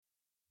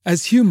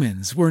As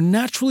humans, we're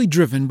naturally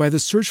driven by the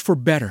search for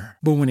better.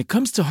 But when it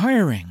comes to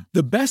hiring,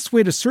 the best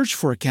way to search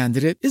for a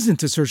candidate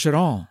isn't to search at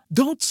all.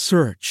 Don't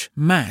search,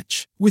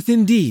 match with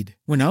Indeed.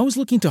 When I was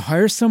looking to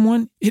hire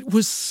someone, it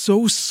was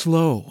so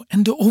slow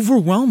and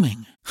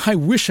overwhelming. I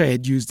wish I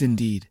had used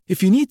Indeed.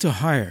 If you need to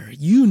hire,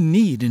 you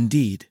need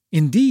Indeed.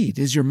 Indeed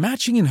is your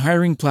matching and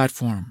hiring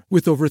platform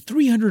with over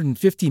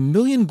 350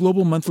 million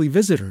global monthly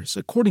visitors,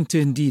 according to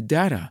Indeed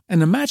data,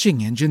 and a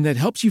matching engine that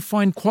helps you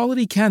find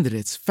quality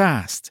candidates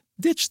fast.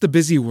 Ditch the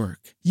busy work.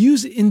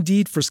 Use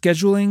Indeed for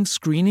scheduling,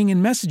 screening,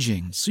 and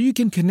messaging so you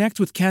can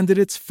connect with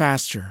candidates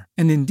faster.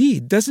 And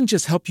Indeed doesn't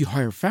just help you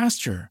hire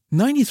faster.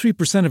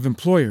 93% of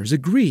employers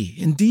agree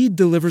Indeed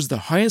delivers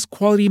the highest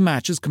quality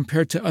matches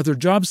compared to other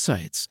job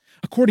sites,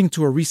 according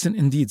to a recent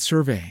Indeed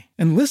survey.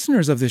 And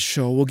listeners of this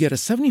show will get a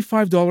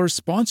 $75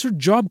 sponsored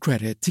job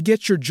credit to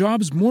get your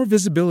jobs more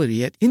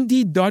visibility at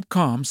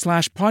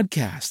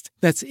Indeed.com/podcast.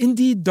 That's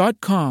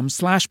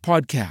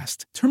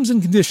Indeed.com/podcast. Terms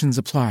and conditions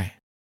apply.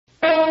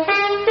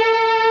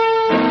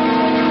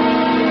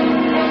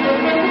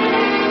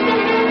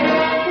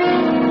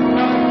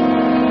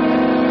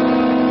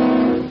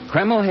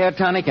 Kreml Hair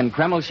Tonic and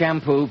Kreml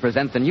Shampoo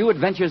present the new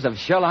adventures of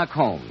Sherlock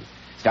Holmes,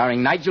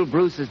 starring Nigel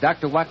Bruce as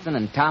Dr. Watson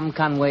and Tom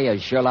Conway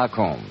as Sherlock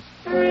Holmes.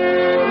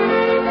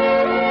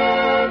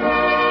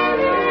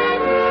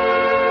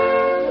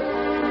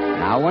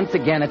 Now, once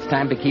again, it's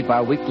time to keep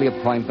our weekly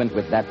appointment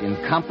with that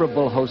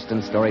incomparable host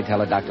and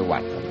storyteller, Dr.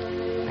 Watson.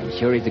 I'm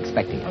sure he's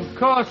expecting us. Of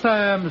course I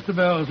am, Mr.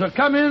 Bell. So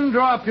come in,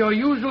 draw up your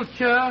usual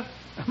chair,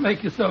 and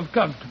make yourself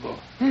comfortable.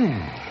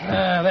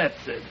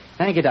 That's it.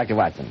 Thank you, Dr.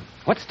 Watson.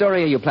 What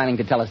story are you planning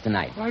to tell us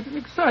tonight? Quite an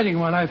exciting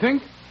one, I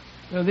think.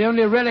 The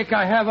only relic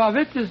I have of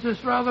it is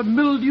this rather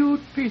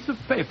mildewed piece of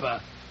paper.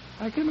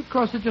 I came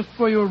across it just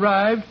before you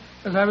arrived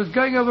as I was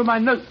going over my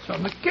notes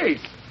on the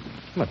case.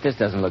 But this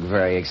doesn't look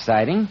very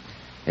exciting.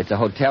 It's a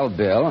hotel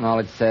bill, and all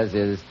it says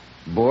is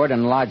board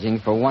and lodging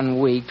for 1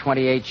 week,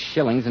 28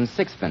 shillings and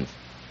sixpence.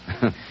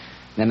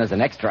 Then there's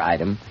an extra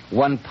item,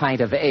 1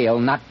 pint of ale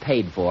not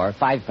paid for,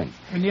 5 pence.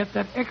 And yet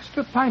that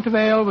extra pint of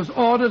ale was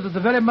ordered at the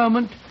very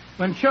moment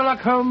when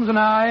Sherlock Holmes and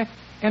I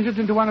entered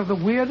into one of the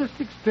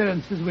weirdest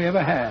experiences we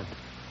ever had.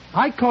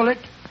 I call it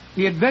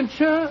The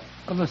Adventure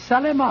of the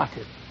Sally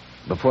Martin.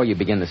 Before you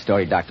begin the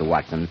story, Dr.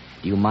 Watson,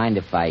 do you mind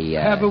if I...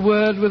 Have a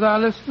word with our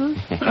listeners?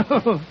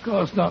 Of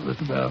course not,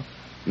 Mr. Bell.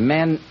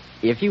 Men,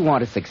 if you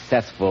want a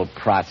successful,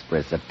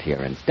 prosperous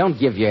appearance, don't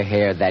give your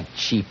hair that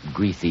cheap,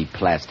 greasy,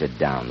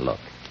 plastered-down look.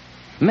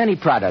 Many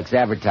products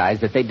advertise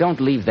that they don't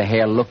leave the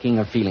hair looking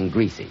or feeling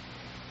greasy.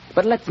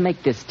 But let's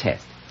make this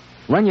test.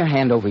 Run your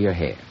hand over your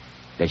hair.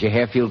 Does your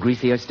hair feel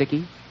greasy or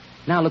sticky?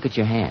 Now look at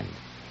your hand.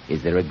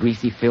 Is there a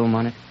greasy film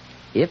on it?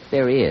 If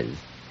there is,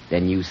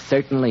 then you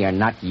certainly are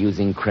not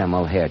using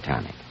Kreml Hair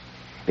Tonic.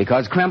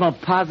 Because Kreml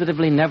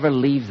positively never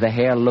leaves the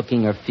hair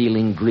looking or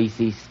feeling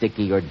greasy,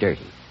 sticky, or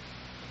dirty.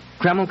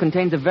 Kreml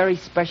contains a very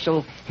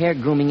special hair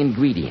grooming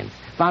ingredient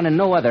found in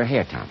no other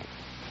hair tonic.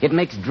 It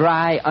makes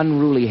dry,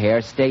 unruly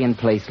hair stay in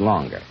place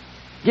longer.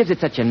 Gives it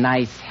such a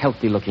nice,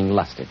 healthy-looking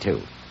luster,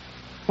 too.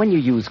 When you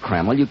use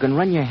Kreml, you can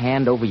run your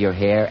hand over your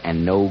hair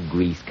and no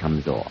grease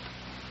comes off.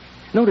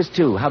 Notice,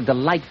 too, how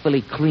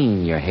delightfully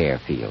clean your hair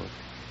feels.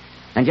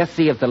 And just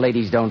see if the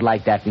ladies don't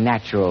like that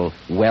natural,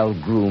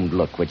 well-groomed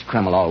look which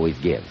Kreml always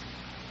gives.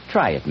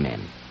 Try it,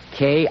 men.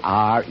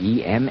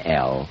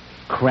 Kreml,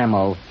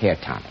 Kreml Hair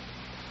Tonic.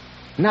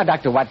 Now,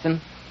 Dr. Watson,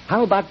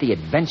 how about the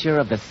adventure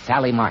of the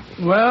Sally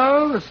Martin?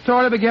 Well, the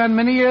story began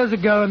many years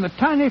ago in the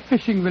tiny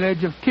fishing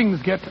village of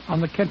Kingsgate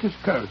on the Kentish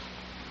coast.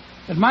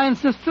 At my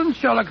insistence,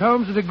 Sherlock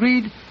Holmes had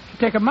agreed to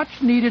take a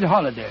much-needed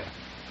holiday,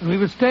 and we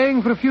were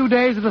staying for a few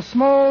days at a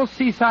small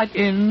seaside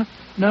inn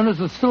known as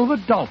the Silver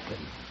Dolphin.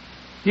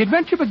 The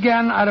adventure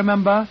began, I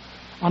remember,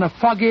 on a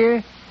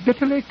foggy,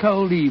 bitterly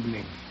cold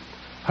evening.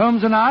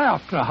 Holmes and I,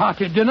 after a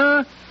hearty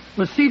dinner,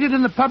 were seated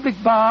in the public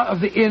bar of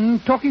the inn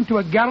talking to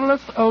a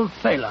garrulous old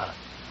sailor.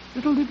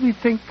 Little did we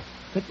think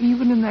that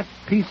even in that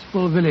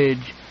peaceful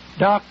village,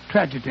 dark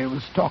tragedy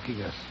was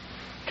stalking us.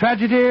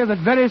 Tragedy that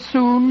very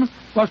soon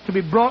was to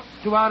be brought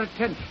to our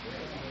attention.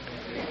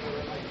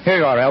 Here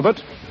you are,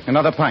 Albert.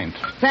 Another pint.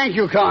 Thank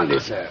you kindly,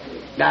 sir.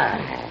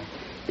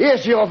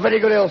 Here's your very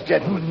good health, What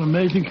gentlemen. an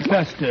amazing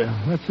capacity.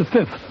 That's the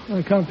fifth.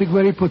 I can't think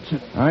where he puts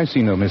it. I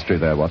see no mystery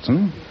there,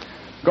 Watson.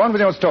 Go on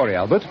with your story,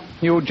 Albert.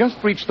 You just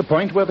reached the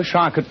point where the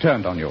shark had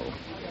turned on you.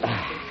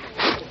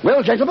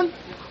 Well, gentlemen,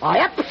 I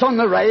ups on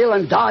the rail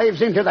and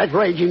dives into that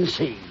raging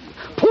sea.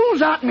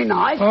 Pulls out me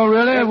knife. Oh,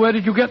 really? Where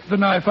did you get the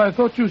knife? I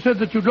thought you said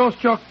that you'd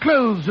lost your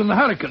clothes in the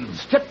hurricane.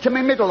 Stepped to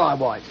me middle, I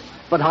was.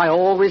 But I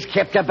always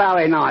kept a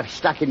Bowie knife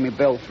stuck in me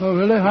belt. Oh,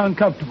 really? How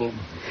uncomfortable.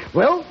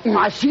 Well,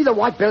 I see the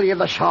white belly of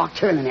the shark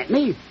turning at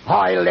me.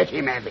 I let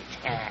him have it.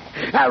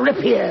 A rip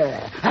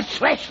here, a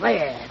slash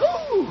there.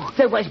 Ooh,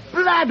 there was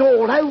blood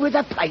all over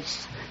the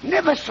place.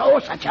 Never saw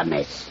such a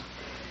mess.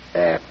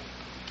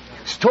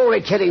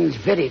 Storytelling's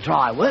very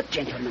dry work,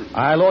 gentlemen.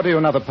 I'll order you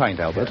another pint,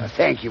 Albert.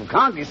 Thank you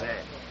kindly, sir.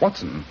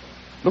 Watson,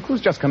 Look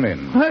who's just come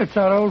in. It's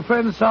our old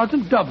friend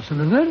Sergeant Dobson,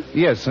 isn't it?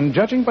 Yes, and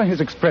judging by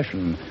his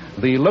expression,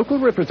 the local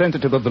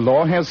representative of the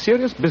law has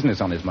serious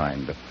business on his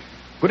mind.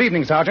 Good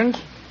evening, Sergeant.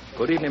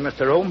 Good evening,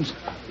 Mr. Holmes.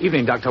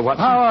 Evening, Dr.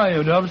 Watson. How are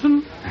you,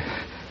 Dobson?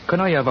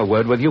 Can I have a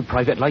word with you,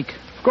 private-like?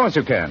 Of course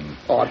you can.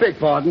 Oh, I beg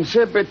pardon,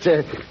 sir, but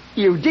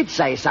you did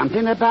say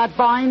something about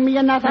buying me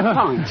another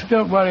pint.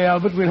 Don't worry,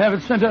 Albert. We'll have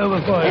it sent over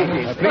for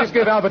you. Please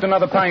give Albert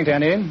another pint,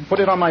 Annie. Put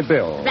it on my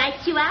bill. Right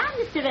you are,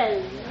 Mr.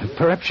 Holmes.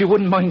 Perhaps you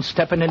wouldn't mind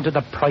stepping into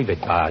the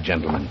private bar,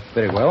 gentlemen.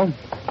 Very well.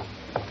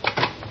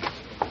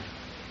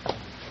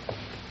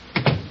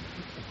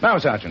 Now,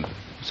 Sergeant,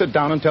 sit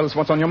down and tell us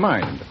what's on your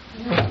mind.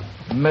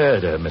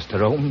 Murder, Mr.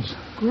 Holmes.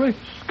 Great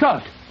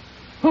Scott.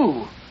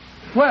 Who?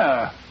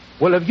 Where?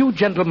 Well, have you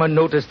gentlemen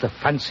noticed the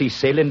fancy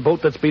sailing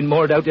boat that's been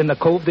moored out in the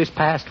cove this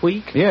past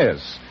week?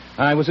 Yes.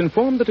 I was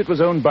informed that it was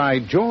owned by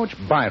George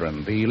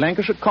Byron, the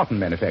Lancashire cotton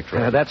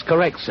manufacturer. That's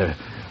correct, sir.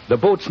 The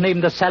boat's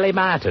named the Sally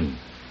Martin.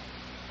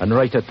 And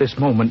right at this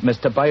moment,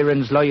 Mr.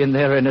 Byron's lying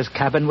there in his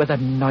cabin with a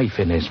knife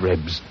in his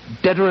ribs,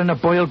 deader than a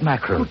boiled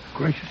mackerel. Good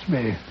gracious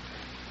me.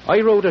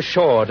 I rowed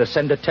ashore to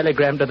send a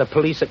telegram to the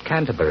police at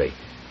Canterbury,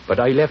 but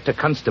I left a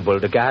constable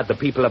to guard the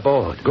people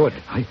aboard. Good.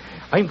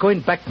 I'm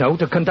going back now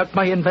to conduct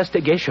my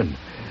investigation.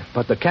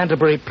 But the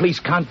Canterbury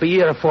police can't be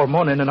here before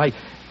morning, and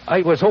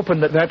I was hoping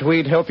that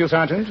we'd help you,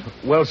 Sergeant?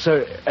 Well,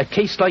 sir, a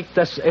case like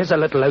this is a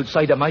little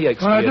outside of my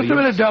experience. Just a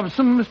minute,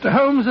 Dobson. Mr.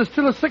 Holmes is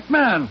still a sick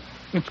man.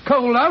 It's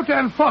cold out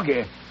and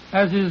foggy.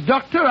 As his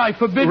doctor, I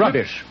forbid...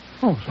 Rubbish.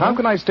 Oh, sorry. How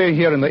can I stay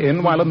here in the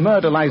inn while a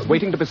murder lies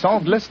waiting to be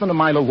solved less than a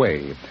mile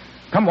away?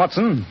 Come,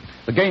 Watson.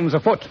 The game's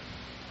afoot.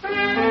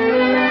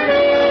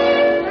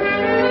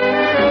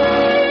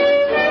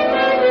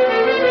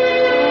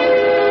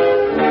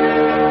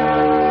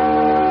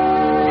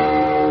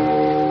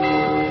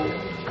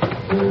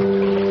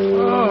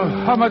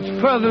 How much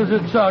further is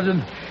it,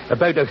 Sergeant?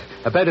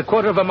 About a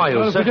quarter of a mile,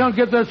 Well, if sir. we don't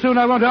get there soon,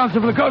 I won't answer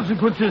for the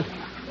consequences.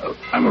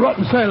 I'm a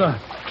rotten sailor.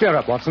 Cheer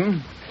up,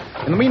 Watson.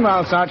 In the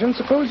meanwhile, Sergeant,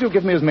 suppose you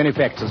give me as many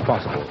facts as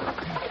possible.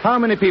 How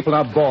many people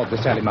are aboard the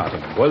Sally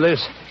Martin? Well,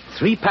 there's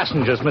 3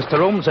 passengers, Mr.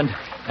 Holmes, and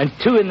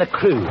 2 in the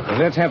crew. Well,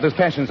 let's have those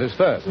passengers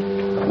first.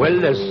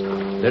 Well,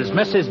 there's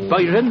Mrs.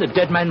 Byron, the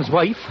dead man's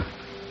wife.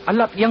 A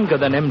lot younger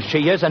than him,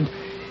 she is, and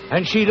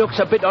she looks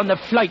a bit on the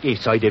flighty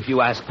side, if you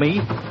ask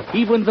me,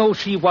 even though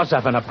she was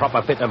having a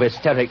proper fit of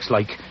hysterics,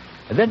 like.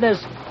 And then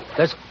there's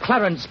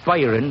Clarence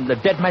Byron, the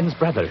dead man's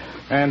brother.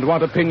 And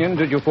what opinion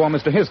did you form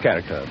as to his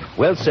character?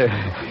 Well, sir,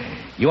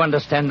 you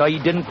understand I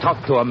didn't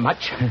talk to him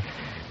much,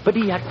 but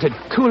he acted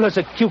cool as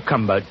a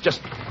cucumber,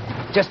 just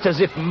as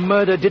if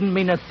murder didn't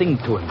mean a thing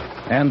to him.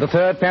 And the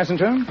third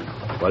passenger?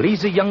 Well,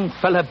 he's a young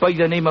fella by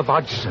the name of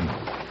Hodgson,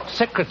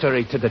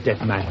 secretary to the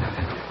dead man.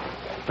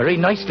 Very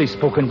nicely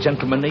spoken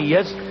gentleman he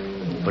is,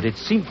 but it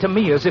seemed to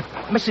me as if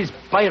Mrs.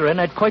 Byron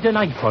had quite an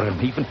eye for him,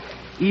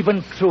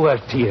 even through her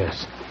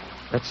tears.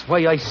 That's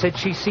why I said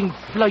she seemed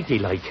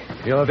flighty-like.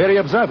 You're very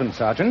observant,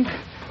 Sergeant.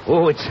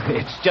 Oh,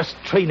 it's just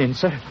training,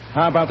 sir.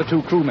 How about the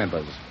 2 crew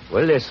members?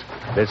 Well,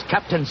 there's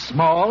Captain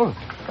Small.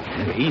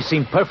 He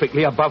seemed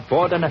perfectly above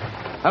board, and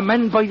a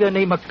man by the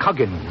name of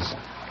Coggins.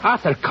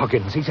 Arthur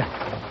Coggins.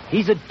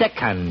 He's a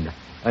deckhand,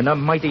 and a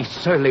mighty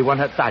surly one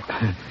at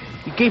that.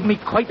 He gave me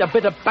quite a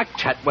bit of back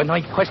chat when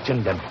I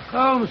questioned him.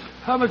 Holmes,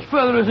 how much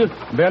further is it?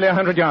 Barely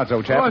 100 yards,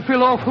 old chap. Oh, I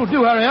feel awful.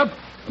 Do hurry up.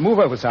 Move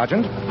over,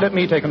 Sergeant. Let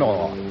me take an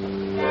oar.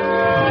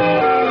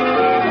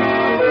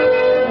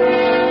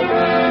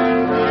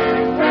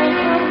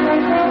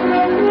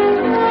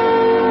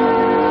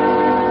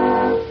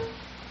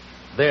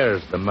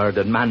 There's the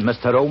murdered man,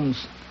 Mr.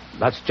 Holmes.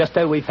 That's just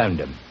how we found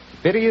him.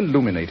 Very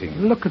illuminating.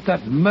 Look at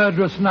that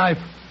murderous knife.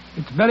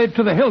 It's buried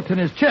to the hilt in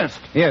his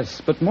chest.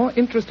 Yes, but more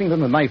interesting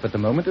than the knife at the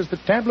moment is the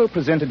tableau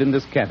presented in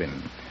this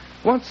cabin.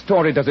 What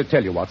story does it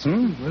tell you,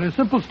 Watson? Very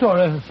simple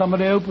story.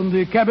 Somebody opened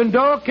the cabin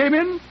door, came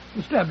in,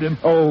 and stabbed him.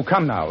 Oh,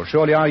 come now.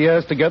 Surely our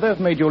years together have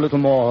made you a little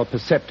more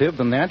perceptive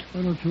than that.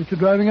 I don't see what you're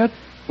driving at.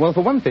 Well,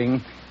 for one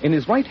thing, in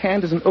his right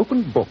hand is an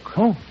open book.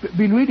 Oh,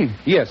 been reading?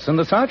 Yes, and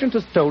the sergeant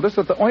has told us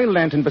that the oil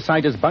lantern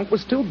beside his bunk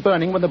was still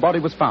burning when the body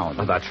was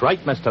found. Oh, that's right,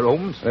 Mr.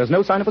 Holmes. There's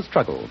no sign of a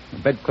struggle. The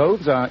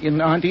bedclothes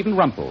aren't even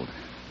rumpled.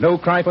 No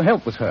cry for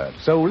help was heard.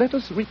 So let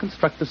us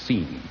reconstruct the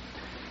scene.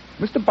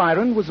 Mr.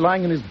 Byron was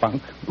lying in his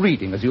bunk,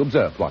 reading, as you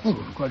observed, Watson.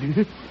 Oh, quite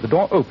easy. The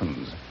door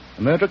opens.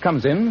 The murderer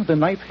comes in, the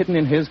knife hidden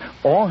in his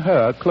or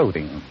her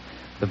clothing.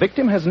 The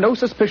victim has no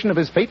suspicion of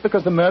his fate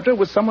because the murderer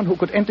was someone who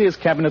could enter his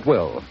cabin at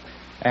will.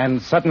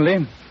 And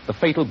suddenly, the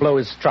fatal blow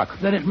is struck.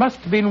 Then it must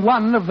have been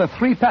one of the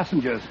 3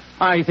 passengers.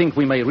 I think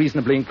we may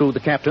reasonably include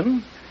the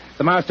captain.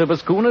 The master of a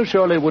schooner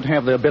surely would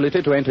have the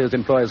ability to enter his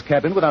employer's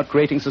cabin without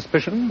creating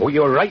suspicion. Oh,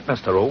 you're right,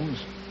 Mr.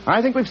 Holmes.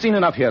 I think we've seen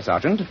enough here,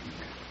 Sergeant.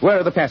 Where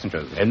are the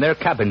passengers? In their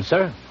cabin,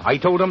 sir. I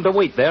told them to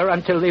wait there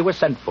until they were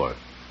sent for.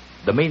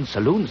 The main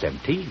saloon's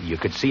empty. You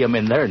could see them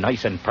in there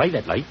nice and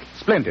private-like.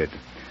 Splendid.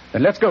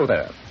 Then let's go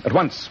there. At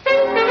once.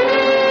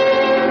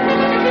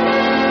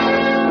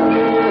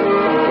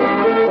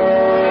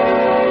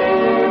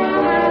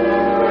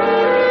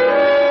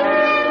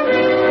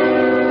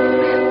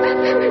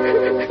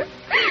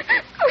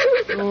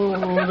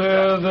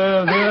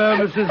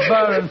 Mrs.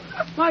 Byron.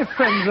 My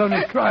friend's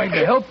only trying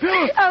to help you.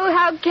 Oh,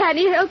 how can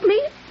he help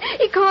me?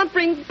 He can't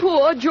bring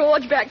poor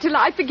George back to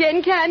life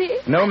again, can he?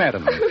 No,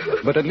 madam.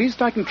 But at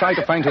least I can try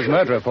to find his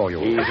murderer for you.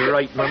 He's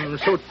right, Mum,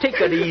 so take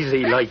it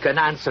easy, like, and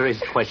answer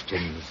his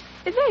questions.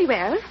 Very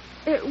well.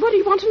 What do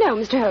you want to know,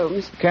 Mr.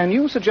 Holmes? Can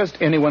you suggest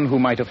anyone who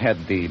might have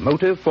had the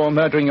motive for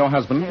murdering your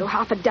husband? Oh,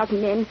 half a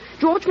dozen men.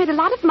 George made a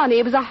lot of money.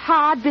 He was a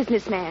hard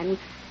businessman.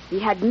 He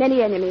had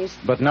many enemies.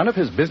 But none of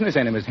his business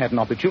enemies had an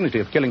opportunity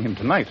of killing him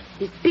tonight.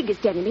 His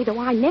biggest enemy, though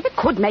I never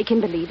could make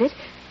him believe it,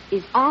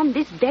 is on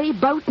this very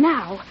boat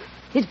now.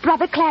 His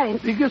brother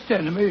Clarence. Biggest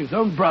enemy, his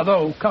own brother.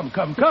 Oh, come,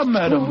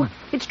 madam.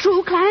 It's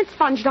true. Clarence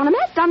sponged on him,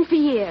 has done for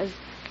years.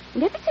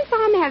 And ever since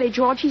I married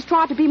George, he's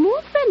tried to be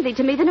more friendly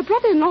to me than a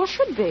brother-in-law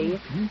should be.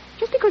 Mm-hmm.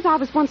 Just because I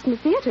was once in the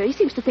theatre, he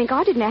seems to think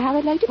I didn't know how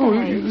a lady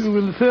behaves. You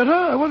in the theatre?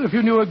 I wonder if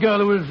you knew a girl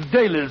who was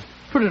Daly's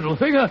pretty little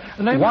thing.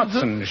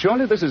 Watson,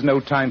 surely this is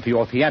no time for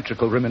your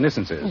theatrical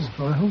reminiscences.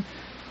 Oh,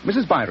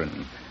 Mrs.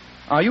 Byron,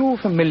 are you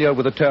familiar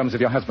with the terms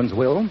of your husband's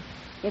will?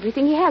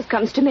 Everything he has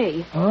comes to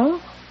me. Huh?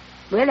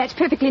 Well, that's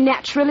perfectly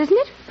natural, isn't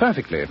it?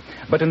 Perfectly.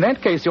 But in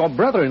that case, your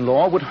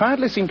brother-in-law would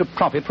hardly seem to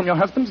profit from your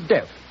husband's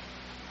death.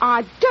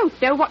 I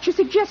don't know what you're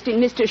suggesting,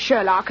 Mr.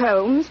 Sherlock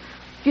Holmes.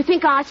 Do you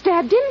think I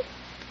stabbed him?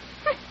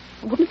 I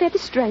wouldn't have had the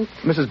strength.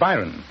 Mrs.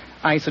 Byron,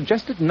 I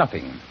suggested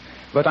nothing.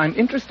 But I'm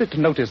interested to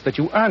notice that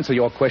you answer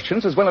your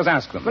questions as well as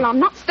ask them. Well, I'm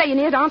not staying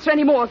here to answer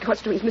any more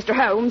questions, Mr.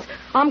 Holmes.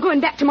 I'm going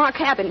back to my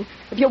cabin.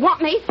 If you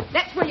want me,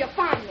 that's where you'll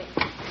find me.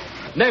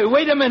 No,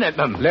 wait a minute,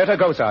 Mum. Let her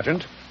go,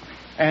 Sergeant.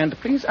 And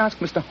please ask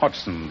Mr.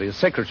 Hodgson, the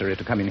secretary,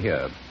 to come in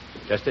here.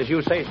 Just as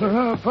you say,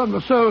 sir. Upon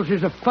my soul,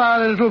 she's a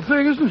fine little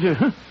thing, isn't she?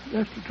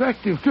 Just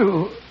attractive,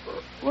 too.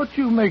 What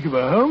do you make of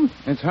her, Holmes?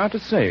 It's hard to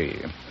say.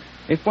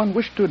 If one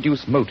wished to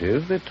deduce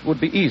motive, it would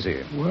be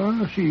easy.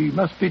 Well, she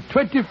must be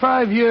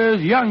 25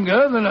 years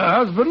younger than her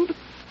husband.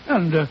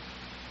 And the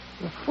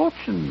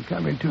fortune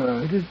coming to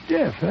her, it is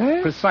death,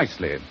 eh?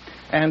 Precisely.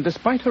 And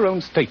despite her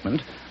own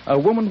statement, a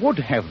woman would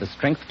have the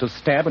strength to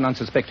stab an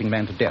unsuspecting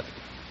man to death.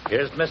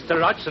 Here's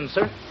Mr. Hodgson,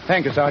 sir.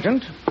 Thank you,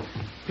 Sergeant.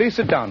 Please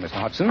sit down, Mr.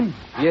 Hodgson.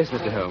 Yes,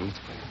 Mr. Holmes.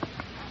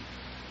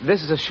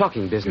 This is a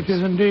shocking business. It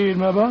is indeed,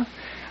 my boy.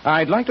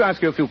 I'd like to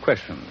ask you a few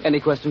questions. Any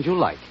questions you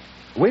like.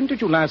 When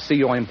did you last see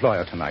your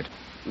employer tonight?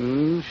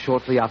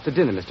 Shortly after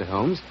dinner, Mr.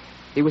 Holmes.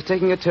 He was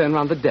taking a turn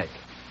round the deck.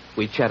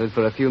 We chatted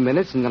for a few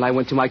minutes, and then I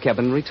went to my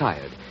cabin and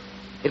retired.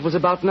 It was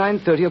about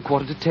 9:30 or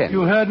 9:45.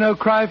 You heard no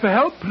cry for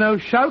help? No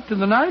shout in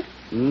the night?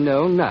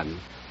 No, none.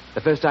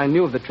 The first I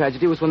knew of the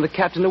tragedy was when the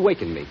captain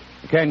awakened me.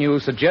 Can you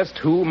suggest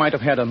who might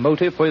have had a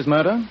motive for his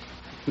murder?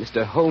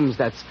 Mr. Holmes,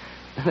 that's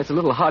a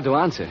little hard to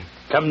answer.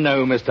 Come now,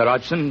 Mr.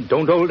 Hodgson.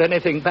 Don't hold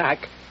anything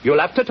back. You'll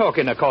have to talk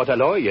in a court of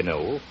law, you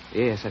know.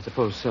 Yes, I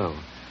suppose so.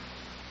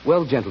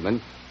 Well,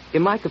 gentlemen,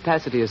 in my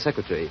capacity as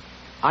secretary,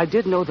 I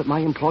did know that my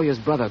employer's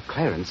brother,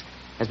 Clarence,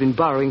 has been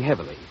borrowing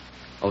heavily.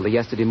 Only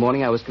yesterday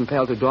morning I was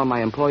compelled to draw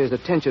my employer's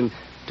attention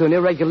to an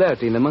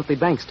irregularity in the monthly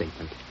bank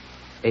statement.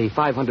 A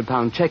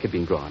 £500 check had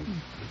been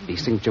drawn. The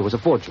signature was a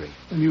forgery.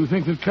 And you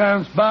think that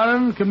Clarence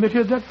Byron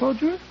committed that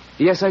forgery?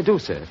 Yes, I do,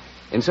 sir.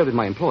 And so did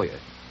my employer.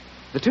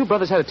 The two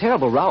brothers had a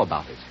terrible row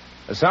about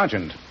it.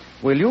 Sergeant,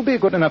 will you be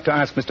good enough to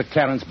ask Mr.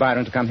 Clarence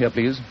Byron to come here,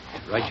 please?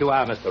 Right you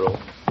are, Mr. O.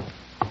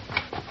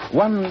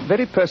 One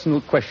very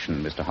personal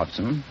question, Mr.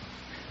 Hodgson.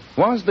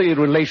 Was the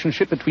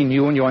relationship between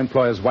you and your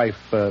employer's wife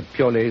a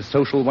purely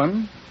social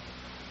one?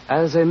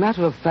 As a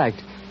matter of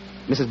fact,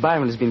 Mrs.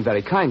 Byron has been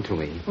very kind to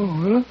me. Oh,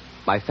 really?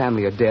 My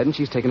family are dead, and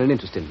she's taken an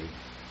interest in me.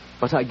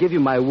 But I give you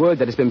my word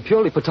that it's been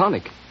purely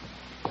platonic.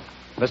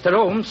 Mr.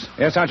 Holmes?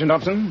 Yes, Sergeant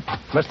Hobson?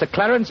 Mr.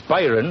 Clarence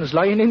Byron's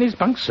lying in his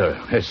bunk, sir.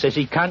 Says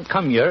he can't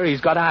come here.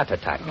 He's got a heart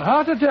attack. A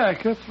heart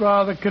attack? That's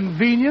rather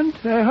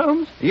convenient, eh,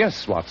 Holmes?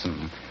 Yes,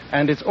 Watson.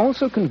 And it's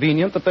also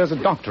convenient that there's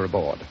a doctor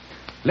aboard.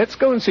 Let's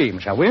go and see him,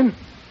 shall we?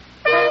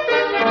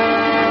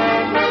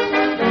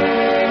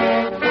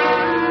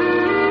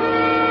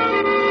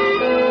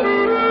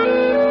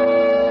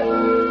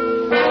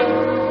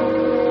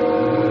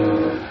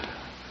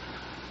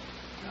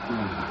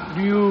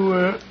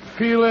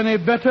 Feel any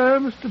better,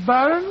 Mr.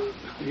 Byron?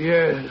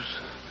 Yes.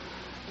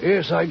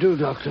 Yes, I do,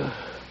 Doctor.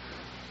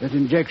 That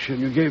injection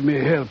you gave me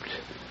helped.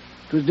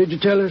 It was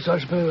digitalis, I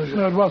suppose.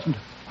 No, it wasn't.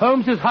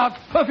 Holmes's heart's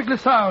perfectly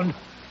sound.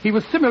 He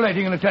was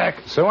simulating an attack.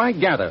 So I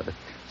gathered.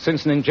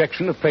 Since an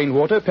injection of plain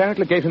water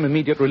apparently gave him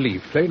immediate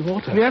relief. Plain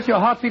water? Yes, your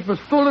heartbeat was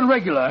full and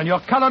regular, and your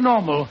color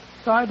normal.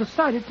 So I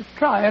decided to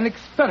try an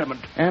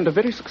experiment. And a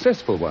very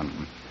successful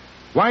one.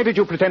 Why did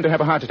you pretend to have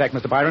a heart attack,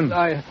 Mr. Byron?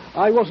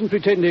 I wasn't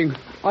pretending.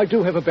 I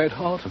do have a bad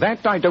heart.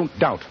 That I don't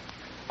doubt.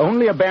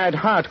 Only a bad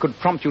heart could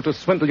prompt you to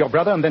swindle your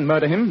brother and then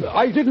murder him.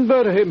 I didn't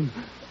murder him.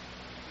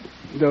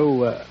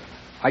 Though,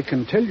 I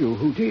can tell you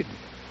who did.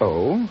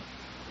 Oh?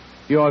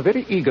 You are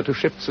very eager to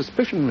shift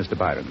suspicion, Mr.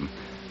 Byron.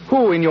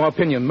 Who, in your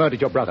opinion,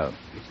 murdered your brother?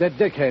 It's that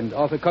deckhand,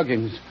 Arthur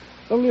Coggins.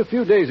 Only a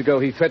few days ago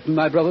he threatened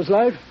my brother's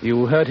life.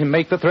 You heard him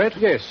make the threat?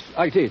 Yes,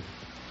 I did.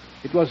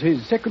 It was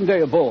his second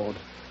day aboard.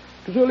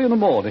 It was early in the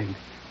morning,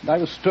 and I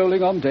was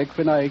strolling on deck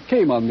when I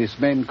came on this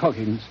man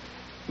Coggins,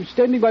 who was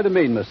standing by the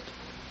mainmast.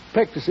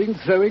 practicing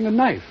throwing a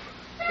knife.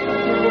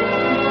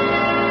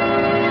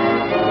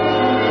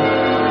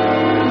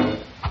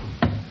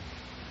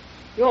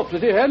 You're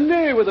pretty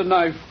handy with a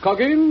knife,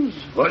 Coggins.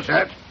 What's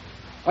that?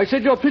 I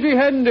said you're pretty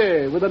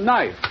handy with a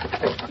knife.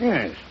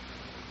 Yes.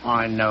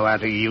 I know how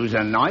to use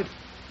a knife.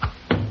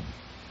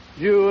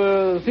 Do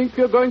you think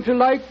you're going to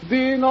like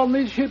being on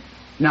this ship?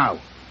 No.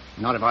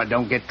 Not if I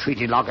don't get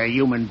treated like a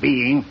human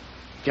being.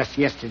 Just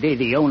yesterday,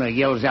 the owner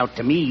yells out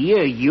to me,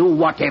 "Here, you,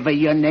 whatever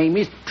your name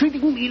is,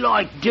 treating me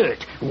like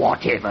dirt,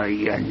 whatever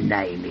your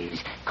name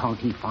is. Can't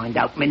he find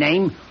out my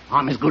name?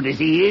 I'm as good as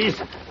he is."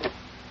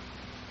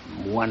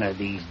 One of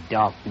these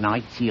dark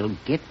nights, he'll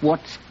get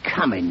what's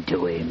coming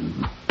to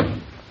him.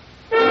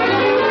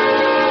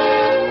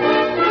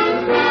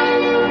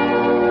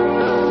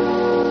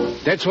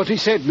 That's what he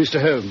said, Mr.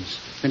 Holmes.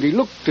 And he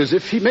looked as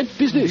if he meant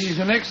business. He's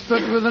an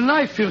expert with a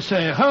knife, you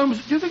say.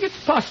 Holmes, do you think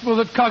it's possible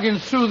that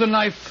Coggins threw the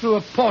knife through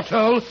a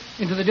porthole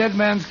into the dead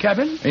man's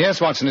cabin? Yes,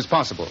 Watson, it's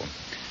possible.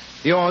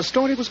 Your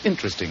story was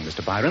interesting,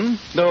 Mr. Byron,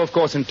 though, of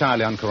course,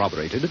 entirely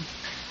uncorroborated.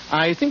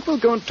 I think we'll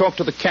go and talk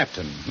to the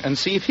captain and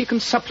see if he can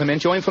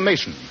supplement your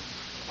information.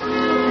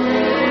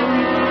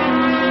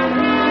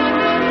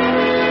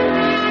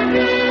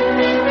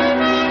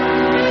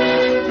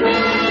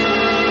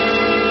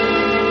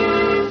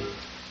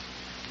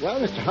 Well,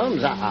 Mr.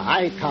 Holmes,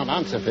 I can't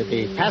answer for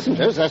the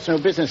passengers. That's no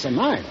business of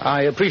mine.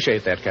 I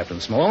appreciate that, Captain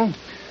Small.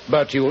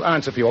 But you'll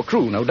answer for your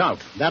crew, no doubt.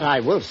 That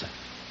I will, sir.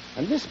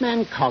 And this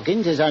man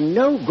Coggins is a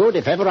no good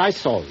if ever I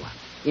saw one.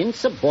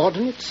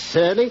 Insubordinate,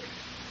 surly,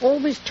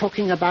 always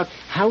talking about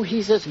how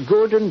he's as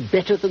good and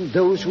better than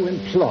those who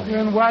employ him.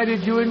 Then why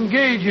did you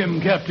engage him,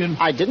 Captain?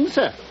 I didn't,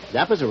 sir.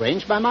 That was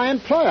arranged by my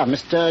employer,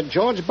 Mr.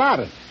 George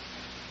Byron.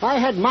 If I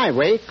had my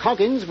way,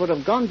 Coggins would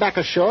have gone back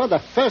ashore the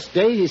first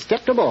day he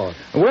stepped aboard.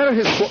 Where are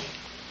his...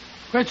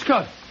 Great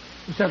Scott.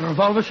 Was that a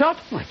revolver shot?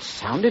 Well, it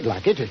sounded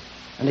like it.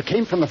 And it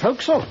came from the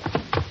forecastle.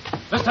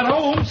 Mr.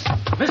 Holmes!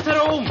 Mr.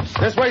 Holmes!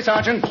 This way,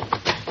 Sergeant.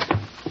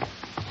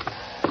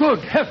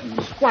 Good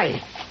heavens.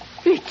 Why,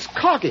 it's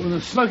Coggins. With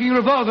a smoking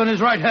revolver in his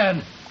right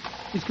hand.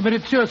 He's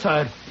committed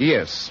suicide.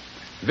 Yes.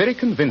 Very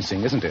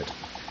convincing, isn't it?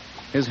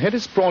 His head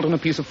is sprawled on a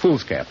piece of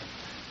foolscap.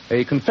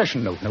 A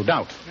confession note, no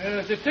doubt.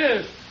 Yes, it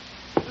is.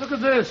 Look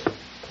at this.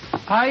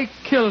 I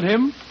killed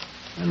him,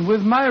 and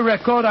with my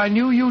record, I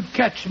knew you'd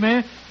catch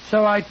me,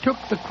 so I took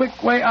the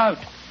quick way out.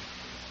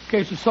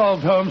 Case is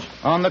solved, Holmes.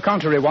 On the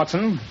contrary,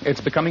 Watson, it's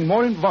becoming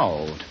more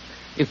involved.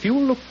 If you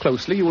look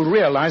closely, you will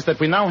realize that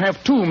we now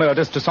have 2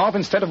 murders to solve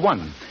instead of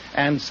 1.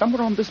 And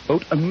somewhere on this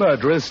boat, a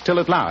murderer is still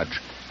at large,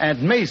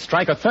 and may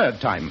strike a 3rd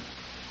time.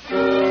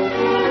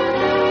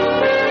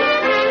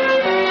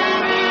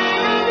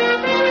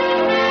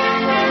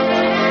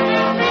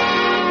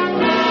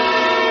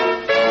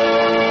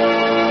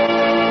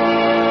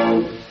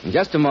 In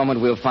just a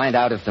moment, we'll find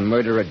out if the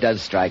murderer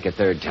does strike a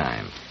 3rd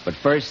time. But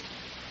first,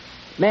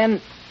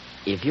 men,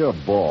 if you're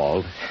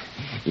bald,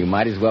 you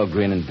might as well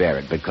grin and bear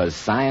it, because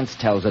science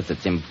tells us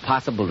it's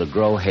impossible to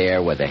grow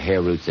hair where the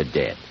hair roots are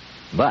dead.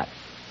 But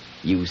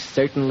you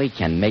certainly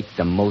can make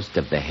the most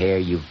of the hair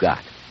you've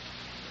got.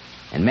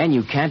 And men,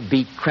 you can't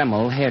beat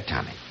Kreml Hair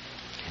Tonic.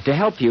 To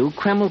help you,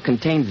 Kreml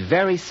contains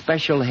very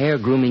special hair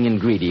grooming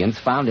ingredients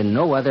found in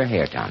no other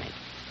hair tonic.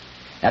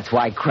 That's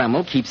why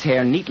Kreml keeps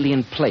hair neatly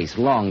in place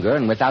longer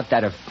and without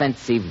that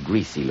offensive,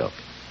 greasy look.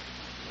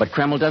 But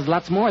Kreml does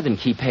lots more than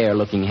keep hair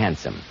looking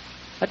handsome.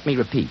 Let me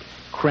repeat.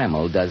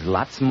 Kreml does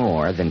lots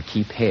more than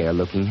keep hair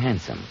looking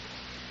handsome.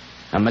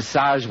 A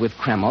massage with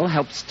Kreml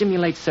helps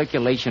stimulate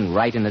circulation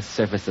right in the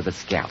surface of the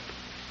scalp.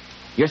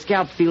 Your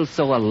scalp feels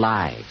so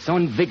alive, so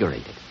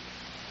invigorated.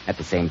 At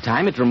the same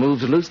time, it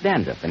removes loose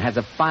dandruff and has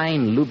a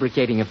fine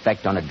lubricating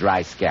effect on a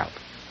dry scalp.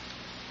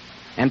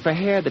 And for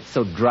hair that's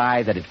so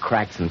dry that it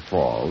cracks and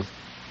falls,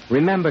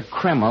 remember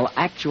Kreml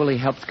actually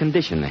helps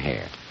condition the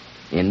hair,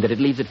 in that it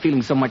leaves it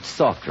feeling so much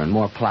softer and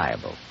more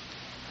pliable.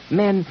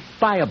 Men,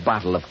 buy a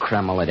bottle of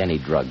Kreml at any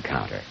drug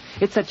counter.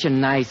 It's such a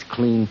nice,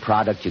 clean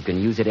product you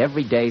can use it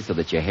every day so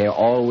that your hair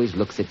always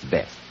looks its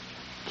best.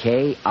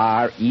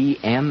 Kreml.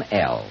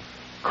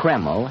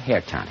 Kreml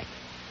Hair Tonic.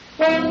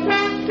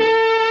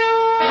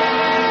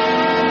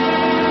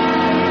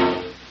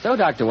 So,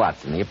 Dr.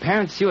 Watson, the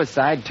apparent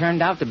suicide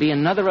turned out to be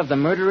another of the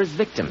murderer's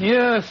victims.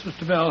 Yes,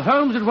 Mr. Bell.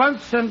 Holmes at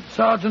once sent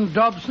Sergeant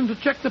Dobson to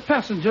check the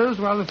passengers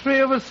while the 3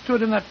 of us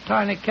stood in that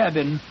tiny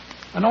cabin,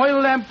 an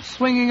oil lamp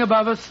swinging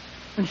above us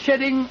and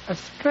shedding a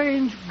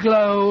strange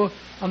glow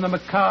on the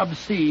macabre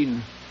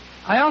scene.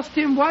 I asked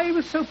him why he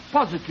was so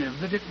positive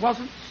that it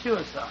wasn't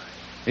suicide.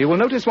 You will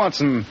notice,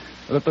 Watson,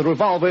 that the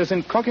revolver is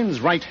in Coggins'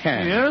 right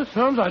hand. Yes,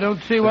 Holmes, I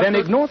don't see what... Then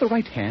ignore the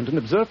right hand and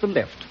observe the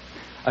left.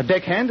 A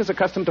deckhand is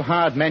accustomed to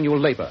hard manual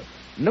labor.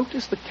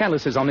 Notice the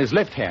calluses on his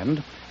left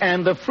hand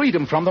and the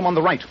freedom from them on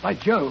the right. By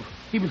Jove,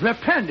 he was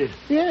left-handed.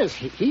 Yes,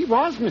 he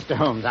was, Mr.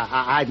 Holmes.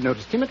 I've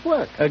noticed him at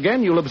work.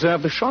 Again, you'll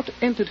observe the shot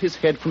entered his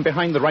head from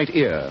behind the right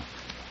ear.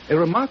 A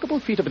remarkable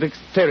feat of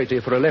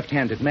dexterity for a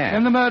left-handed man.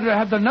 And the murderer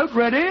had the note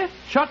ready,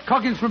 shot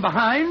Coggins from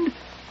behind,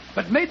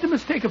 but made the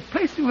mistake of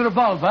placing the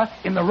revolver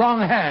in the wrong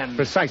hand.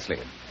 Precisely.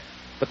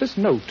 But this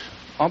note,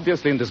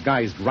 obviously in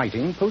disguised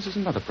writing, poses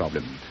another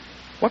problem.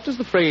 What does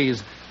the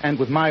phrase, "and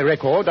with my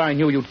record, I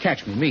knew you'd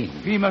catch me," mean?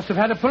 He must have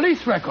had a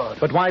police record.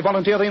 But why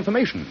volunteer the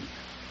information?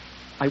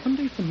 I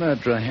wonder if the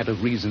murderer had a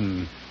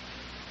reason.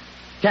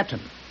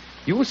 Captain,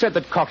 you said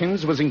that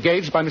Coggins was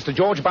engaged by Mr.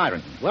 George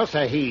Byron. Well,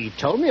 sir, he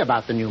told me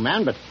about the new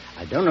man, but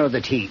I don't know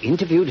that he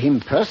interviewed him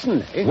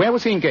personally. Where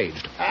was he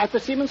engaged? At the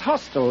Seamen's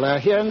Hostel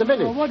here in the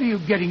village. Oh, what are you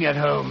getting at,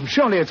 Holmes?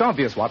 Surely it's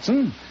obvious,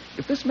 Watson.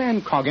 If this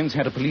man Coggins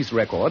had a police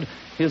record,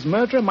 his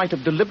murderer might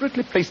have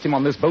deliberately placed him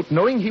on this boat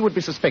knowing he would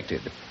be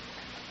suspected.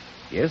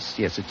 Yes,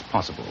 it's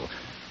possible.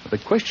 But the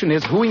question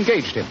is, who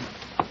engaged him?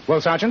 Well,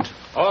 Sergeant?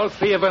 All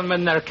three of them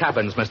in their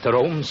cabins, Mr.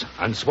 Holmes,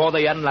 and swore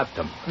they hadn't left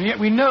them. And yet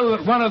we know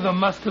that one of them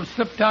must have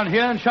slipped down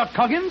here and shot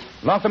Coggins.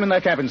 Lock them in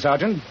their cabins,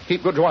 Sergeant.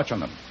 Keep good watch on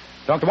them.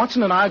 Dr.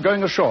 Watson and I are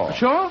going ashore.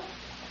 Ashore?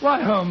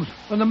 Why, Holmes,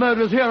 when the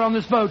murderer's here on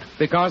this boat?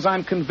 Because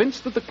I'm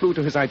convinced that the clue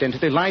to his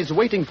identity lies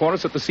waiting for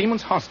us at the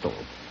Seamen's Hostel.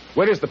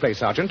 Where is the place,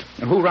 Sergeant?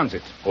 And who runs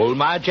it? Old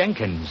Ma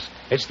Jenkins.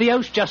 It's the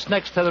house just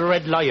next to the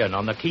Red Lion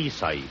on the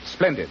quayside.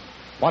 Splendid.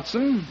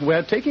 Watson,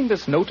 we're taking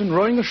this note and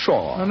rowing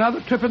ashore.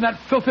 Another trip in that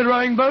filthy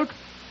rowing boat?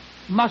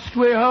 Must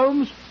we,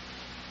 Holmes?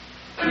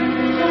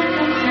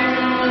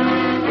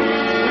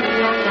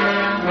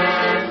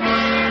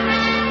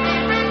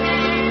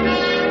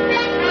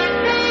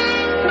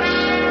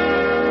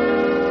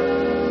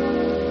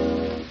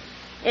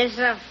 It's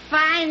a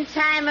fine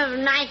time of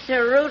night to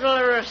rootle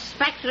a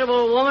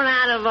respectable woman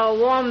out of a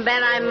warm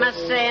bed, I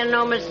must say, and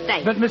no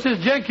mistake. But,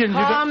 Mrs. Jenkins,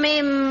 Call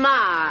me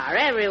Ma.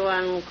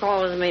 Everyone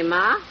calls me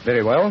Ma.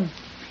 Very well.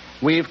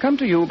 We've come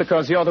to you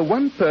because you're the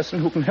one person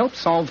who can help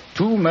solve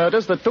 2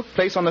 murders that took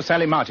place on the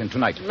Sally Martin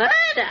tonight.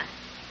 Murder?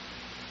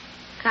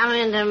 Come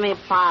into me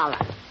parlor.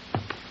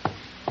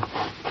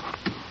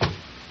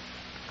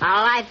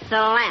 I'll light the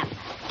lamp.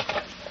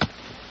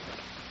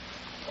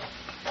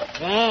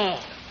 There.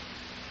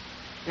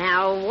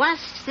 Now,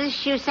 what's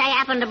this you say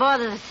happened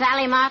aboard the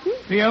Sally Martin?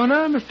 The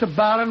owner, Mr.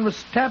 Byron, was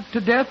stabbed to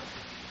death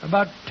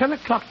about 10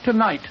 o'clock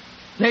tonight.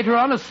 Later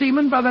on, a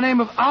seaman by the name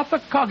of Arthur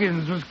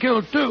Coggins was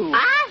killed, too.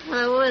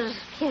 Arthur was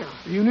killed?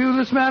 You knew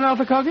this man,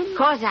 Arthur Coggins? Of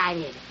course I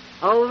did.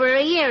 Over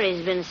a year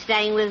he's been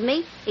staying with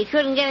me. He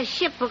couldn't get a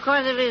ship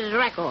because of his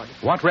record.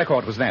 What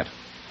record was that?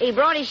 He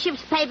brought his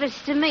ship's papers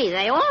to me.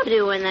 They all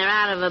do when they're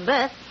out of a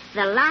berth.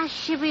 The last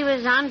ship he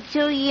was on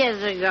 2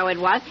 years ago it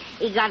was,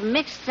 he got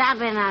mixed up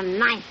in a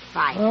knife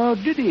fight. Oh,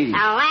 did he?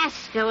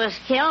 Alaska was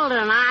killed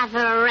and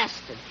Arthur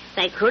arrested.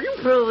 They couldn't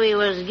prove he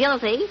was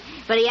guilty,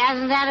 but he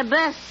hasn't had a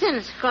berth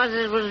since because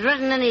it was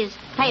written in his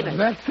papers.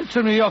 That fits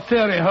in with your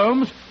theory,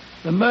 Holmes.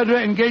 The murderer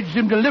engaged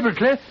him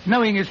deliberately,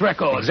 knowing his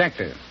record.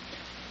 Exactly.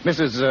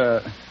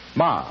 Mrs.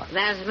 Ma.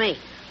 That's me.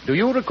 Do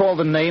you recall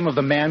the name of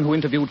the man who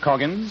interviewed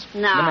Coggins?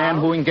 No. The man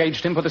who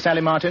engaged him for the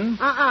Sally Martin?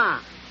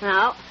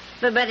 No.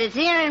 But it's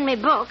here in me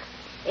book.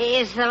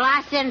 It's the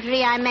last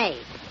entry I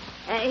made.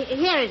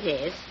 Here it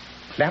is.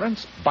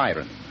 Clarence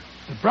Byron.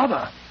 The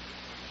brother.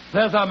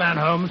 There's our man,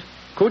 Holmes.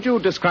 Could you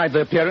describe the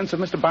appearance of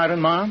Mr.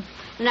 Byron, Ma?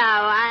 No,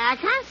 I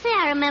can't say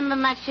I remember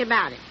much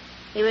about him.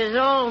 He was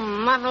all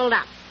muffled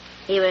up.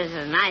 He was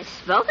a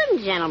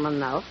nice-spoken gentleman,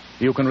 though.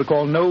 You can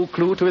recall no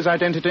clue to his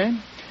identity?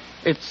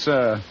 It's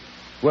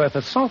worth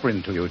a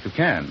sovereign to you if you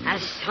can. A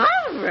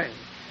sovereign?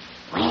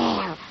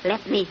 Well,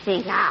 let me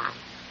think.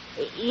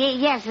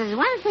 Yes, there's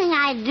one thing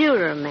I do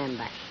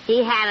remember.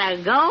 He had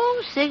a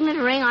gold signet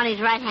ring on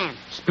his right hand.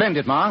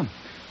 Splendid, Ma.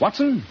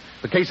 Watson,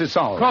 the case is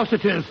solved. Of course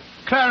it is.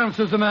 Clarence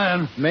is the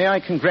man. May I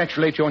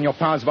congratulate you on your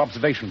powers of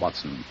observation,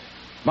 Watson.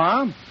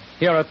 Ma,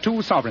 here are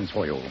 2 sovereigns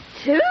for you.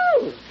 2?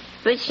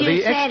 But you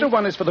The said... extra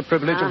one is for the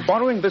privilege of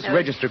borrowing this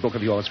registry book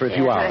of yours for a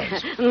few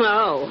hours.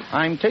 No.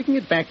 I'm taking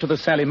it back to the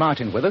Sally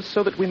Martin with us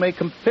so that we may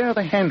compare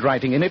the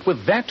handwriting in it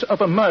with that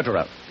of a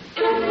murderer.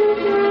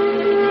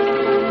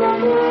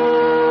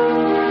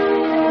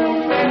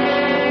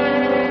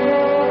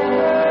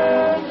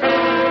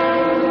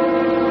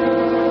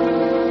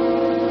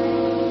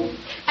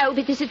 Oh,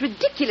 but this is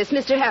ridiculous,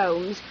 Mr.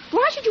 Holmes.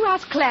 Why should you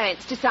ask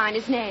Clarence to sign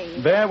his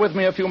name? Bear with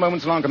me a few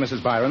moments longer,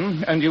 Mrs.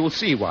 Byron, and you'll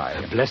see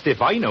why. Blessed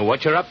if I know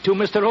what you're up to,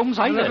 Mr. Holmes,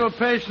 A either. little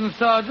patience,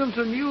 Sergeant,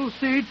 and you'll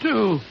see,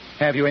 too.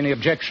 Have you any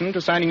objection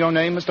to signing your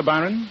name, Mr.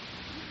 Byron?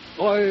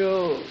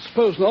 I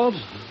suppose not,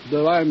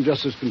 though I'm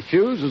just as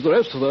confused as the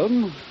rest of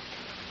them.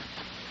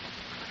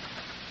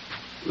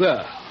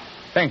 There.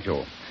 Thank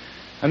you.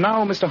 And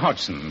now, Mr.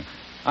 Hodgson,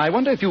 I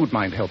wonder if you'd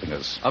mind helping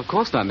us. Of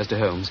course not, Mr.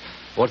 Holmes.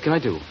 What can I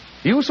do?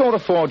 You saw the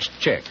forged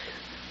check.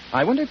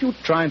 I wonder if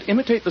you'd try and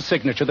imitate the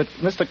signature that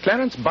Mr.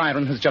 Clarence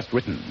Byron has just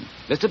written.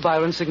 Mr.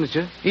 Byron's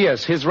signature?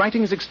 Yes, his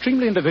writing is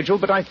extremely individual,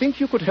 but I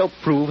think you could help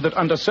prove that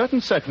under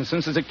certain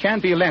circumstances it can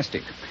be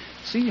elastic.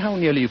 See how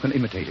nearly you can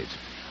imitate it.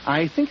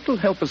 I think it'll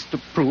help us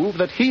to prove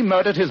that he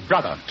murdered his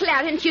brother.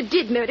 Clarence, you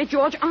did murder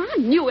George. I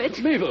knew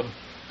it. Mabel,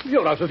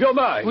 you're out of your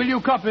mind. Will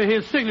you copy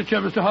his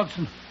signature, Mr.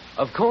 Hodgson?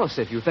 Of course,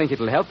 if you think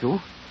it'll help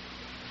you.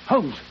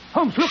 Holmes,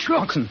 look.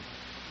 Hodgson.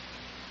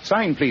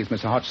 Sign, please,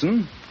 Mr.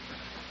 Hodgson.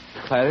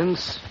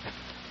 Clarence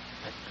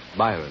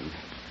Byron.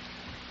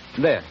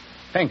 There.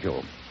 Thank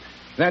you.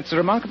 That's a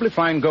remarkably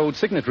fine gold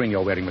signet ring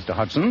you're wearing, Mr.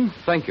 Hodgson.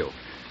 Thank you.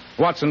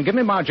 Watson, give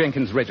me Ma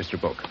Jenkins' registry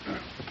book.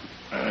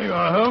 There you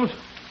are, Holmes.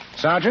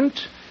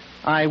 Sergeant,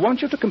 I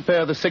want you to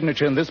compare the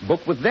signature in this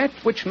book with that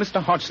which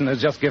Mr. Hodgson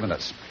has just given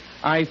us.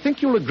 I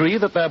think you'll agree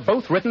that they're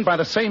both written by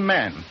the same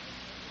man.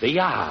 They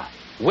are.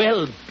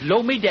 Well,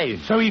 blow me down.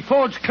 So he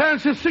forged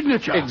Clarence's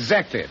signature.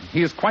 Exactly.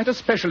 He is quite a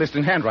specialist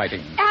in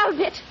handwriting.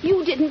 Albert,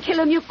 you didn't kill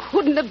him. You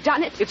couldn't have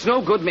done it. It's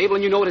no good, Mabel,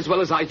 and you know it as well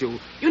as I do.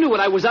 You knew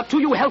what I was up to.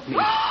 You helped me.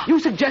 You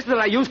suggested that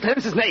I use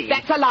Clarence's name.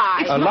 That's a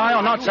lie. A lie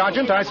or not,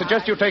 Sergeant, I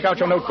suggest you take out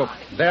your notebook.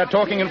 They're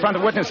talking in front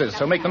of witnesses,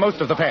 so make the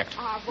most of the fact.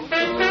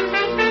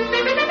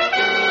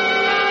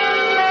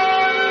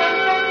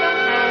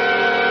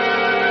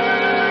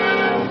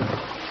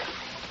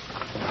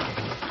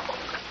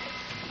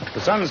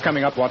 The sun's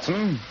coming up,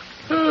 Watson.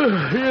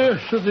 Yes,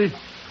 the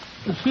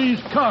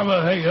sea's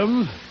calmer,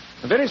 Holmes.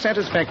 A very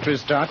satisfactory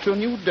start to a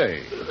new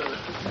day.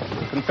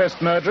 The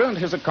confessed murderer and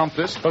his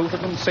accomplice, both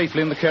of them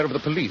safely in the care of the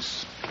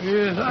police.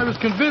 Yes, I was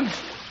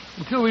convinced,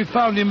 until we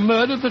found him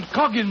murdered, that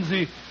Coggins,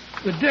 the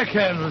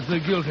deckhand, was the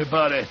guilty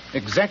party.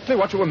 Exactly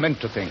what you were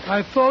meant to think.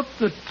 I thought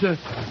that,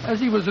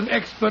 as he was an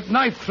expert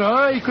knife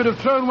thrower, he could have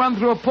thrown one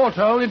through a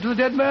porthole into the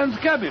dead man's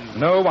cabin.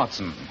 No,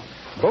 Watson.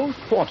 Both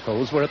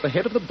portholes were at the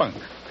head of the bunk,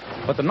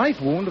 but the knife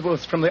wound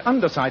was from the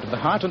underside of the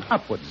heart and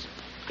upwards.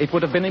 It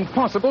would have been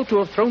impossible to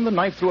have thrown the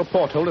knife through a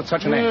porthole at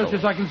such an angle.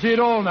 Yes, I can see it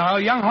all now.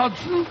 Young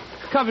Hodgson,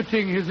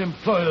 coveting his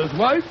employer's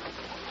wife,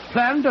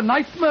 planned a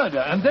knife murder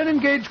and then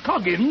engaged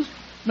Coggins,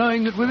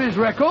 knowing that with his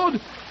record,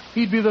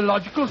 he'd be the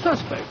logical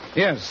suspect.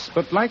 Yes,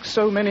 but like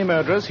so many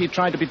murderers, he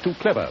tried to be too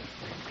clever.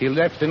 He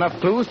left enough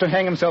clues to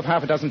hang himself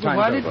half a dozen times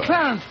Why over. did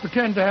Clarence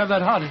pretend to have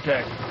that heart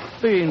attack?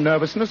 The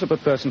nervousness of a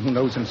person who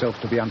knows himself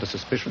to be under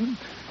suspicion.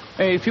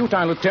 A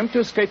futile attempt to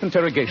escape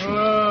interrogation.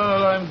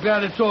 Well, I'm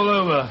glad it's all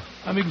over.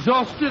 I'm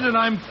exhausted and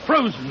I'm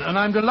frozen, and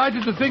I'm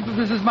delighted to think that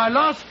this is my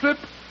last trip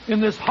in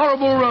this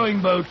horrible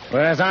rowing boat.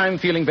 Whereas I'm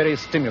feeling very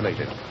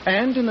stimulated,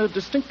 and in a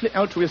distinctly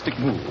altruistic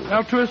mood.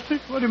 Altruistic?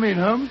 What do you mean,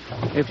 Holmes?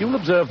 If you'll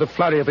observe the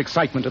flurry of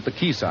excitement at the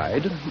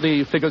quayside,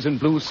 the figures in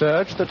blue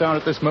serge that are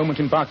at this moment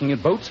embarking in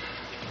boats,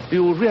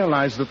 you'll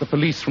realize that the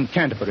police from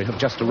Canterbury have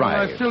just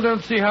arrived. I still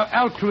don't see how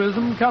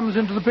altruism comes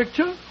into the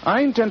picture.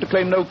 I intend to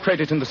claim no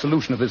credit in the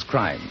solution of this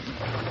crime.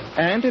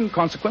 And in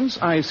consequence,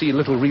 I see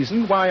little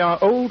reason why our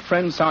old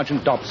friend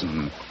Sergeant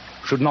Dobson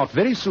should not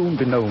very soon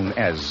be known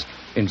as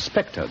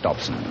Inspector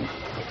Dobson.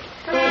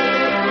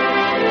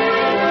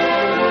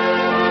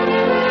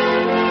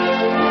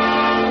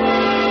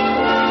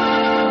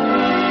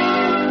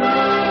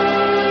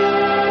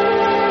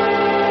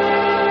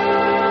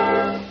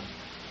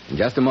 In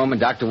just a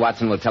moment, Dr.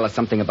 Watson will tell us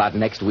something about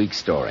next week's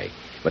story.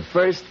 But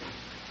first,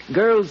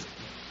 girls,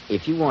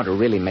 if you want to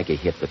really make a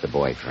hit with the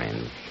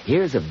boyfriend,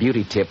 here's a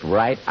beauty tip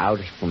right out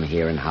from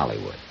here in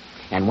Hollywood,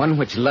 and one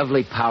which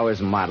Lovely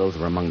Powers models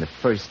were among the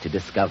first to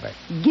discover.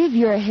 Give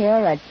your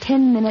hair a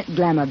 10-minute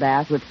glamour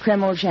bath with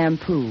Kreml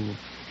shampoo.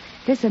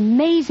 This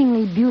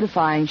amazingly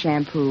beautifying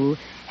shampoo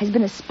has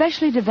been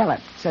especially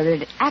developed so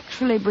that it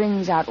actually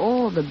brings out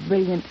all the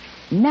brilliant,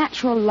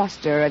 natural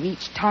luster of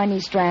each tiny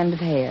strand of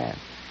hair.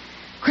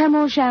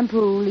 Kreml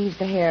shampoo leaves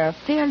the hair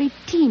fairly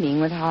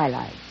teeming with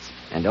highlights.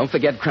 And don't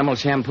forget, Kreml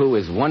shampoo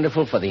is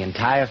wonderful for the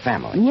entire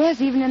family. And yes,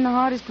 even in the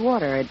hardest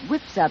water, it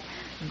whips up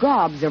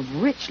gobs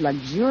of rich,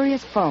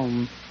 luxurious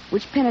foam,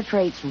 which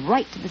penetrates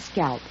right to the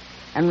scalp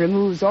and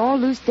removes all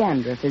loose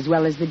dandruff as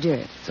well as the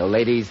dirt. So,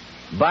 ladies,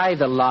 buy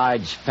the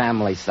large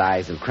family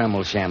size of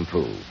Kreml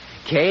shampoo.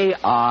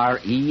 Kreml.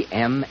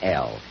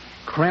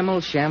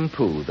 Kreml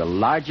shampoo, the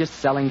largest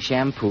selling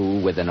shampoo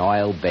with an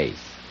oil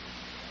base.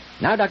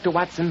 Now, Dr.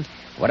 Watson,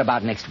 what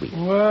about next week?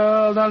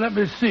 Well, now let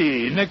me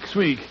see. Next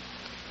week,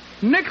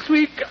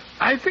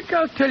 I think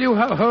I'll tell you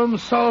how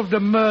Holmes solved a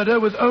murder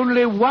with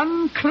only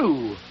one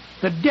clue: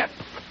 the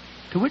depth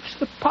to which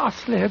the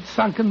parsley had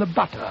sunk in the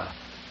butter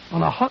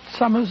on a hot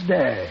summer's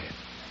day.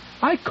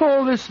 I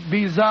call this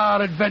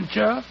bizarre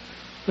adventure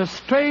The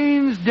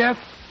Strange Death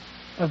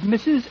of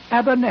Mrs.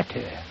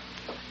 Abernethy.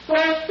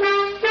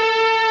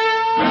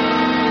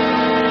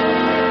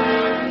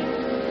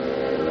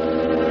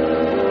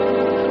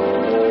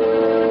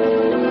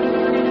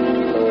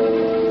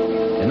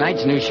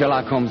 Tonight's new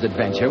Sherlock Holmes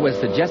adventure was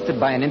suggested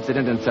by an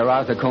incident in Sir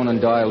Arthur Conan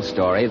Doyle's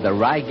story, The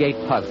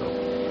Reigate Puzzle.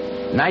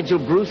 Nigel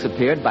Bruce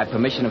appeared by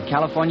permission of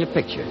California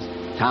Pictures.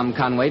 Tom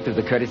Conway through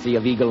the courtesy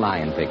of Eagle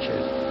Lion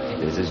Pictures.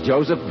 This is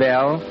Joseph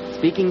Bell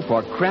speaking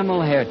for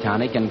Kreml Hair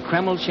Tonic and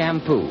Kreml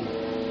Shampoo,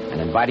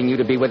 and inviting you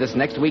to be with us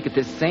next week at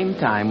this same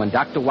time when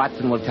Dr.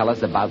 Watson will tell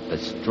us about the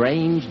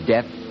strange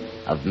death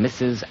of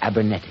Mrs.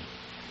 Abernethy.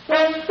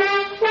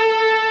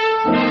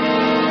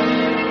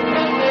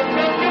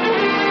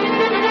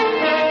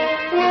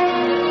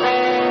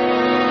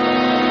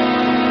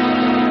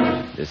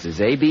 This is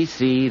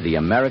ABC, the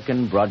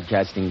American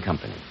Broadcasting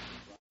Company.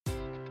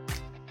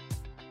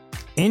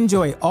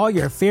 Enjoy all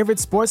your favorite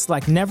sports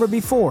like never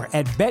before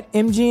at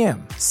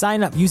BetMGM.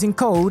 Sign up using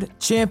code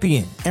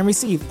CHAMPION and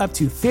receive up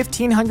to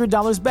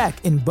 $1,500 back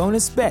in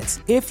bonus bets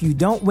if you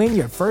don't win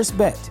your first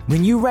bet.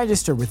 When you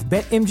register with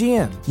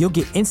BetMGM, you'll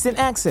get instant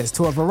access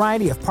to a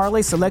variety of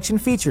parlay selection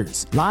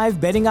features,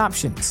 live betting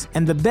options,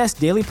 and the best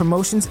daily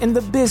promotions in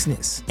the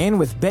business. And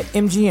with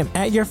BetMGM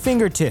at your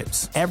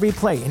fingertips, every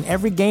play and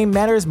every game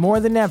matters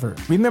more than ever.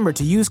 Remember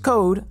to use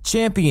code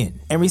CHAMPION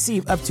and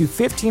receive up to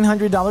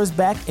 $1,500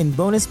 back in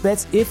bonus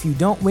bets if you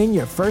don't win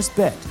your first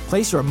bet.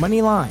 Place your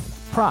money line,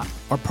 prop,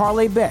 or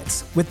parlay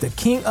bets with the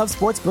king of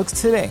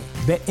sportsbooks today.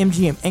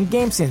 BetMGM and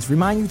GameSense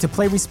remind you to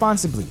play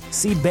responsibly.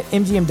 See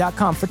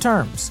BetMGM.com for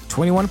terms.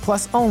 21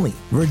 plus only.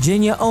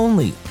 Virginia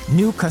only.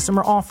 New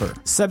customer offer.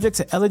 Subject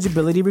to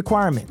eligibility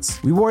requirements.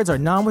 Rewards are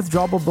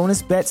non-withdrawable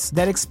bonus bets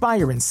that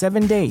expire in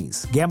 7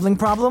 days. Gambling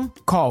problem?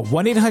 Call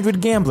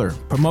 1-800-GAMBLER.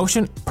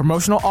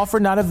 Promotional offer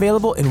not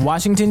available in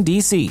Washington,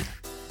 D.C.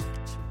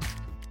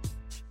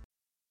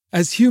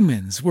 As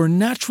humans, we're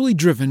naturally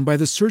driven by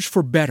the search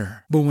for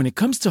better. But when it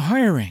comes to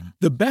hiring,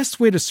 the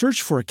best way to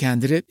search for a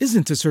candidate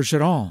isn't to search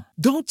at all.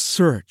 Don't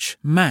search,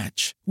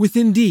 match with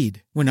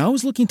Indeed. When I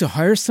was looking to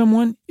hire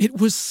someone, it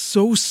was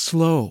so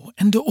slow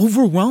and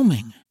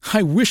overwhelming.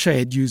 I wish I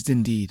had used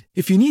Indeed.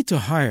 If you need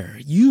to hire,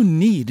 you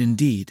need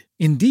Indeed.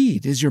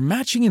 Indeed is your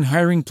matching and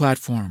hiring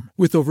platform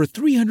with over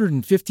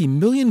 350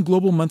 million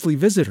global monthly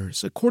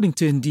visitors, according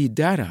to Indeed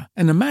data,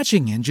 and a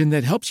matching engine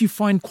that helps you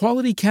find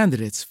quality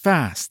candidates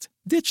fast.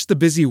 Ditch the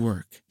busy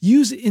work.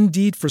 Use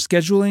Indeed for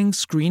scheduling,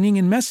 screening,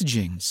 and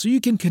messaging so you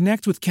can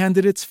connect with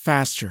candidates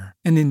faster.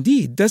 And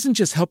Indeed doesn't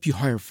just help you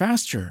hire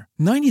faster.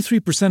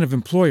 93% of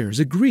employers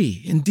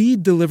agree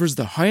Indeed delivers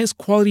the highest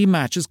quality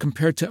matches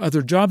compared to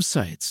other job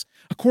sites,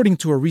 according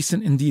to a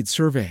recent Indeed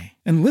survey.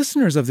 And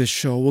listeners of this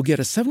show will get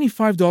a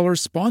 $75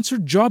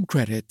 sponsored job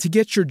credit to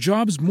get your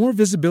jobs more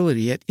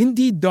visibility at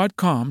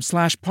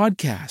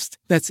Indeed.com/podcast.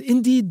 That's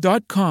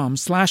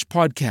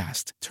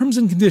Indeed.com/podcast. Terms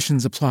and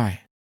conditions apply.